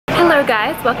Hello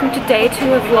guys, welcome to day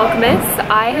 2 of Vlogmas.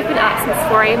 I have been up since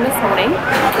 4 AM this morning.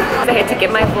 I had to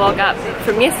get my vlog up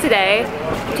from yesterday,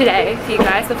 today, for you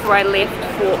guys before I left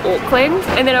for Auckland.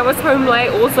 And then I was home late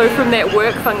also from that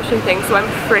work function thing, so I'm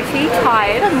pretty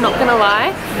tired, I'm not gonna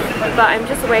lie. But I'm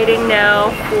just waiting now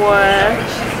for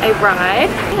a ride.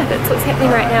 Yeah, that's what's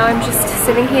happening right now. I'm just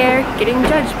sitting here getting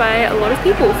judged by a lot of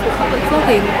people for public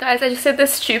vlogging. Guys, I just said the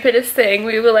stupidest thing.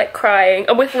 We were like crying.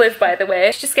 I'm with Liv, by the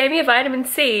way. She just gave me a vitamin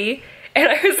C and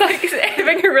I was like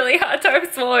having a really hard time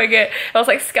swallowing it. I was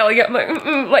like sculling up my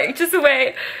like just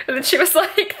wait. And then she was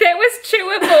like, that was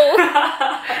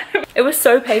chewable. It was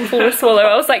so painful to swallow.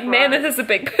 I was like, man, this is a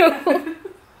big pill.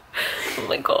 Oh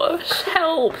my gosh,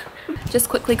 help. Just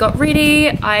quickly got ready.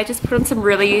 I just put on some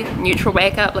really neutral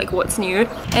makeup, like what's new.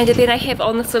 And then I have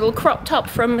on this little crop top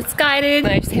from Misguided.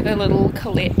 And I just have a little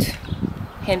Colette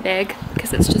handbag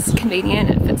because it's just convenient.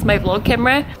 It fits my vlog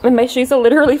camera. And my shoes are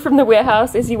literally from the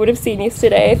warehouse, as you would have seen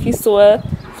yesterday if you saw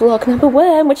vlog number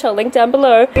 1, which I'll link down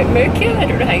below. Mercure? I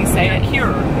don't know how you say it.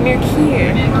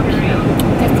 Mercure.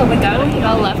 That's what we're going with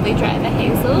our lovely driver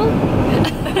Hazel.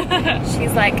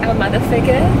 She's like our mother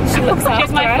figure. She looks after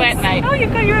She's my flatmate. Oh,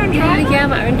 you've got your own driver? Yeah,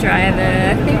 my own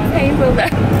driver. Thanks, Hazel.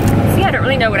 So yeah, I don't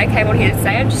really know what I came on here to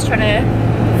say. I'm just trying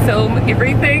to film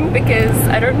everything because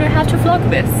I don't know how to vlog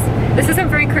this. This isn't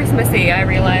very Christmassy, I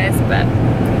realise, but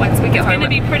once we get home... It's going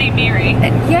to be pretty merry.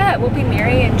 Yeah, it will be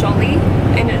merry and jolly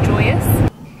and joyous.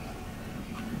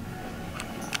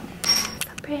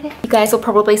 You guys will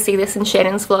probably see this in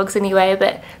Shannon's vlogs anyway,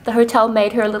 but the hotel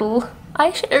made her a little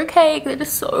eyeshadow cake that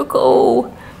is so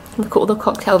cool. Look at all the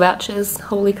cocktail vouchers,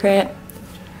 holy crap.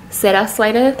 Is that us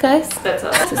later, guys? That's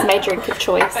us. This is my drink of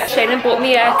choice. Shannon bought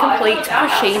me a complete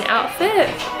machine outfit.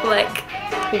 Like,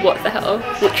 what the hell?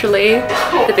 Literally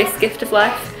the best gift of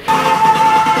life.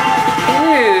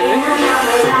 Ew.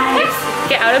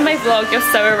 Get out of my vlog, you're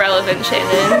so irrelevant,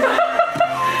 Shannon.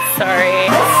 Sorry.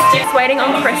 Just waiting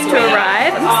on Chris to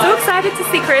arrive. I'm so excited to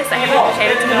see Chris. I haven't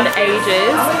chatted to him in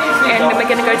ages. And then we're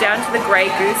going to go down to the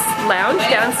Grey Goose Lounge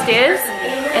downstairs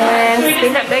and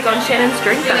spend that big on Shannon's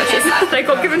drink vouchers. They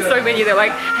got given so many, they're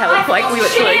like, help, like we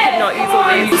literally could not use all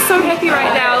these. I'm so happy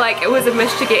right now, like it was a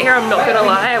miss to get here, I'm not going to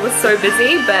lie. I was so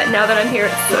busy, but now that I'm here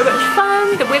it's so much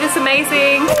fun. The weather's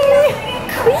amazing.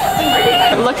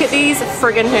 Look at these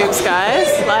friggin' hoops, guys.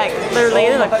 Like,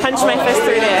 literally, like, punch my fist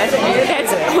through there.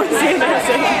 That's honestly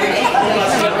amazing.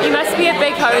 You must be a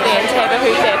big hoe then to have a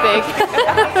hoop that big.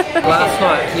 Last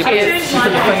night, you put your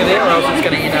finger there or else it's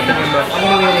going to end up in your mouth.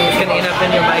 It's going to end up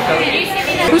in your makeup.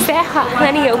 Who's that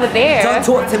honey over there? Don't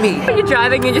talk to me. When you're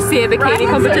driving, you just see a bikini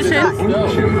competition.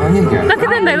 Look at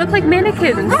them, they look like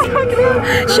mannequins.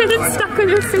 Shannon's stuck in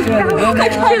her seatbelt.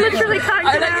 She literally can't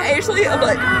get out. Actually, I'm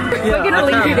like... We're gonna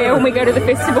leave you there when we go to the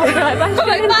festival. We're like, bye,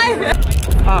 Shannon.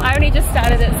 I only just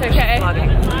started, it's okay.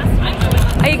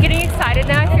 Are you getting excited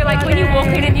now? I feel like when you walk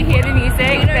in and you hear the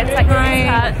music, that's like the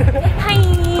start. Hi!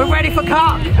 We're ready for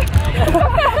cock!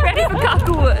 Ready for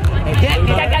cockle!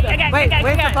 Wait,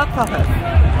 where's the butt puppet?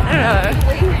 I don't know.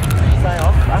 Say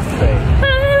off, I see.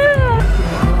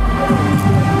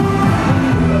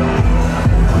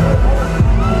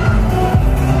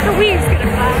 The wheel's gonna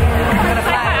fly.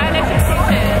 My eyelash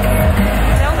extensions.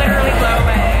 They'll literally blow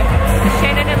away.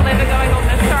 Shannon and Liv are going on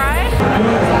this ride.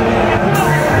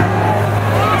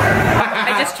 I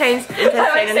just changed into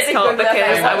Shannon's top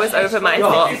because I was over my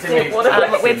top.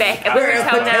 We're back at the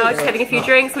hotel now, just having a few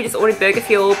drinks. We just ordered burger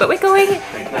fuel, but we're going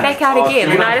back out again.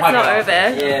 The night is not over.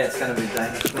 Yeah, it's going to be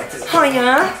dangerous. Oh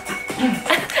yeah?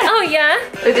 Oh yeah?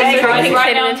 We're drinking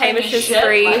Shannon and Hamish's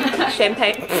free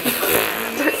champagne.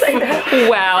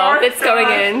 Wow, it's going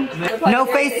in. No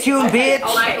face tune,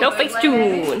 bitch. No face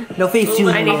tune. No face tune.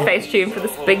 I need face tune for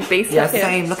this big beast. Yeah,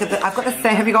 same. Look at the. I've got the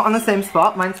same. Have you got on the same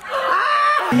spot? Mine's.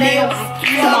 Nails,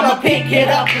 so I'ma pick it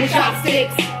up with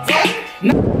chopsticks.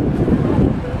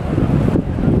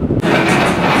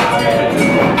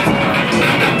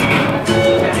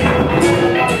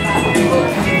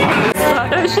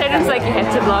 Shannon's like, you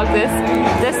have to vlog this.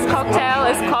 This cocktail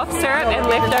is cough syrup and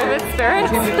leftover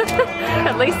spirits.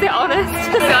 At least they're honest.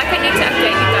 I feel like I need to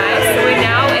update you guys. So we're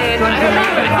now in, I don't know,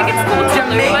 I think it's called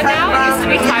Jalula now. It used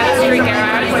to be Tyler Street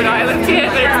Garage when I lived here,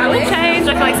 but it's really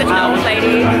changed. I feel like such an old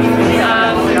lady.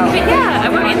 But yeah, I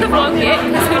won't end the vlog yet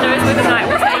because who knows where the night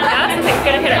will take us. I think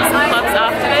we're going to hit up some clubs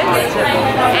afterwards.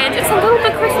 And it's a little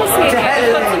bit Christmassy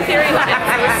again. We've got some theory like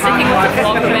we're sticking with the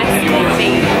Vlogmas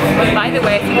theme. By the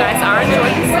way, if you guys are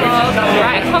enjoying this vlog,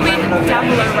 write a comment down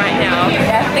below right now.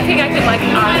 I'm thinking I could like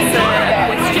answer a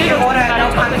question or talk about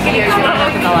a topic in each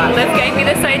vlog. Liv gave me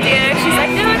this idea. She's like,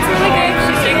 no, it's really good.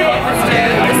 She's doing it with us too.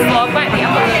 This vlog might be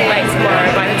up a little late tomorrow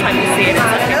by the time you see it.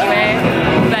 Anyway,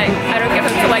 but I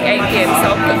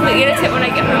edit it when I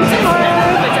get home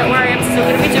tomorrow, but don't worry, I'm still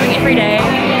going to be doing it every day.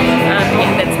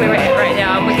 Yeah, that's where we're at right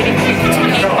now. We're getting tea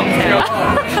cocktail.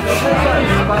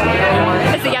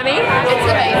 Is it yummy? It's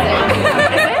amazing.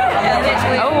 Is it?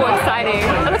 Oh, exciting.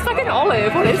 It looks like an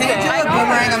olive. What is Can you it? do a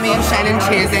boomerang on me and Shannon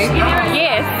cheersing?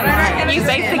 Yes. You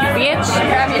basic bitch.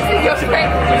 Okay.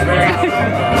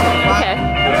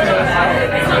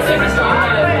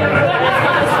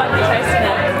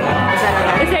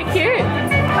 Is that cute?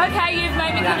 Okay, you've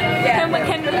made me.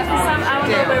 Can we do some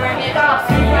boomerang?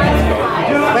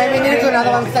 Wait, we need to do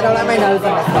another one because I don't like my nose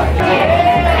on this one.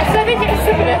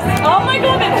 Oh my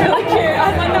god, that's really cute.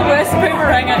 I'm like the worst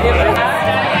boomerang I ever had.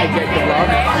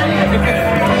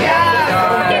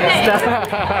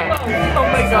 Oh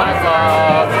my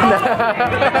god.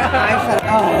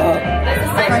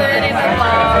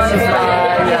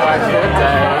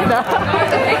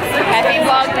 Happy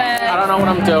Vlogmas. I don't know what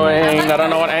I'm doing. I don't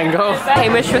know what angle.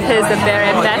 Hamish with his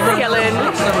very masculine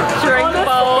drink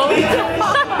bowl.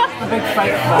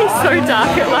 He's so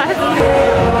dark at life.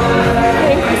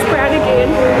 Getting Chris Brown again.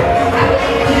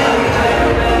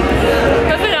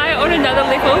 Gov and I are on another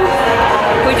level.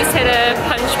 We just had a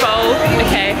punch bowl.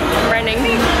 Okay, running.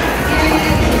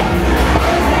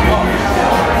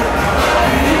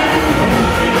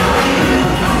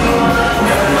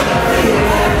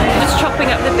 Just chopping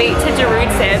up the beat to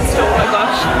Darude sandstone. Oh my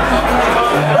gosh.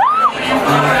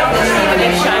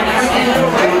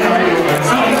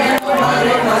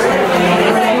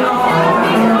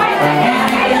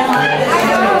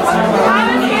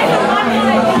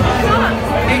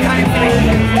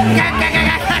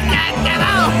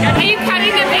 Are you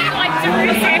cutting the meat like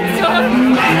Darude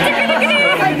sandstone?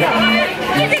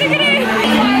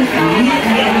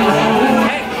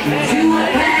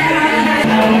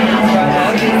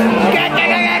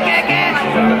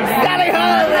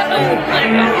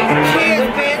 Cheers,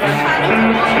 bitch!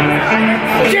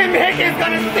 Jim Hickey's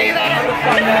gonna see that!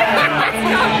 That's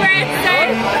not Branson.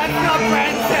 That's not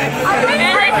Branson!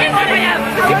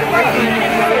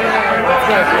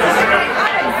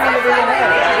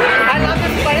 I love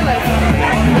this playlist!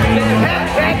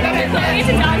 It's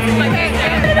a dance in my game.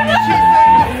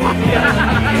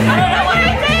 I don't know what I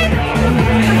did.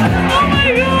 Oh my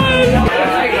god.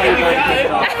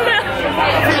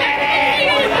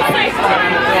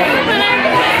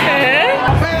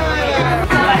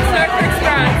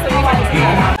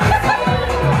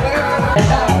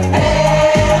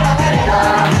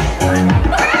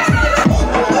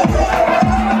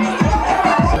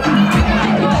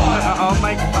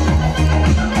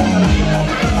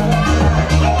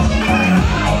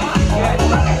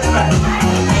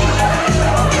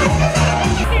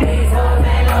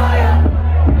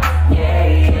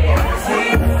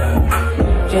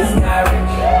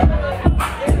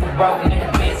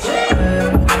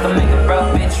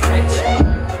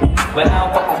 But I